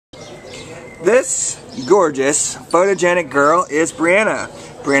This gorgeous, photogenic girl is Brianna.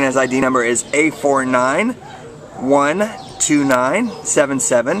 Brianna's ID number is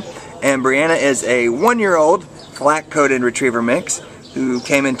A4912977, and Brianna is a 1-year-old black-coated retriever mix who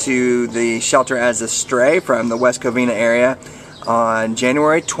came into the shelter as a stray from the West Covina area on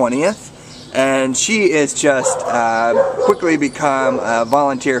January 20th. And she is just quickly become a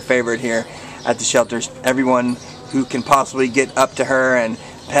volunteer favorite here at the shelters. Everyone who can possibly get up to her and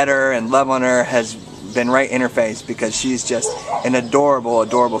pet her and love on her has been right in her face because she's just an adorable,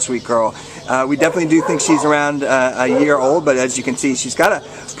 adorable sweet girl. We definitely do think she's around a year old, but as you can see, she's got a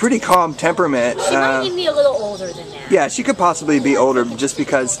pretty calm temperament. She might even be a little older than that. Yeah, she could possibly be older just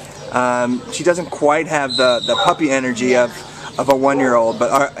because she doesn't quite have the puppy energy of a 1-year-old.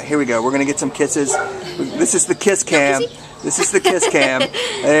 But here we go. We're gonna get some kisses. This is the kiss cam. This is the kiss cam.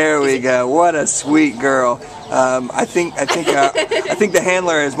 There we go. What a sweet girl. I think the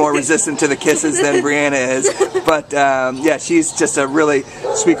handler is more resistant to the kisses than Brianna is. But yeah, she's just a really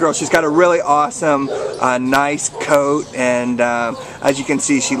sweet girl. She's got a really awesome, nice coat, and as you can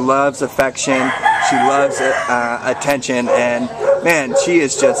see, she loves affection. She loves attention, and man, she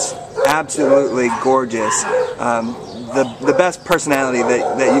is just absolutely gorgeous. The best personality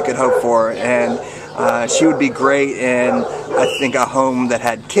that you could hope for, and she would be great in, I think, a home that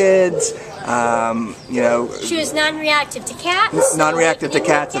had kids. You know, she was non-reactive to cats. Non-reactive to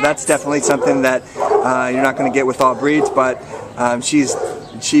cats, so that's definitely something that you're not going to get with all breeds. But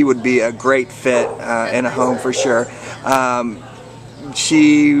she would be a great fit in a home for sure.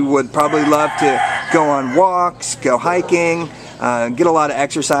 She would probably love to go on walks, go hiking. Get a lot of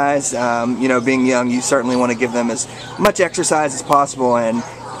exercise. You know, being young, you certainly want to give them as much exercise as possible, and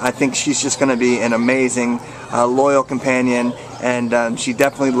I think she's just going to be an amazing, loyal companion, and she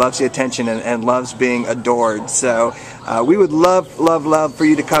definitely loves the attention and loves being adored. So we would love for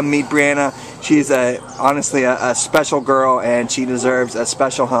you to come meet Brianna. She's honestly a special girl, and she deserves a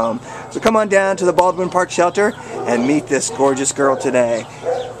special home. So come on down to the Baldwin Park Shelter and meet this gorgeous girl today.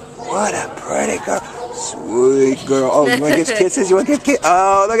 What a pretty girl. Sweet girl. Oh, you want to give kisses? You want to give kisses?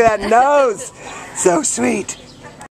 Oh, look at that nose. So sweet.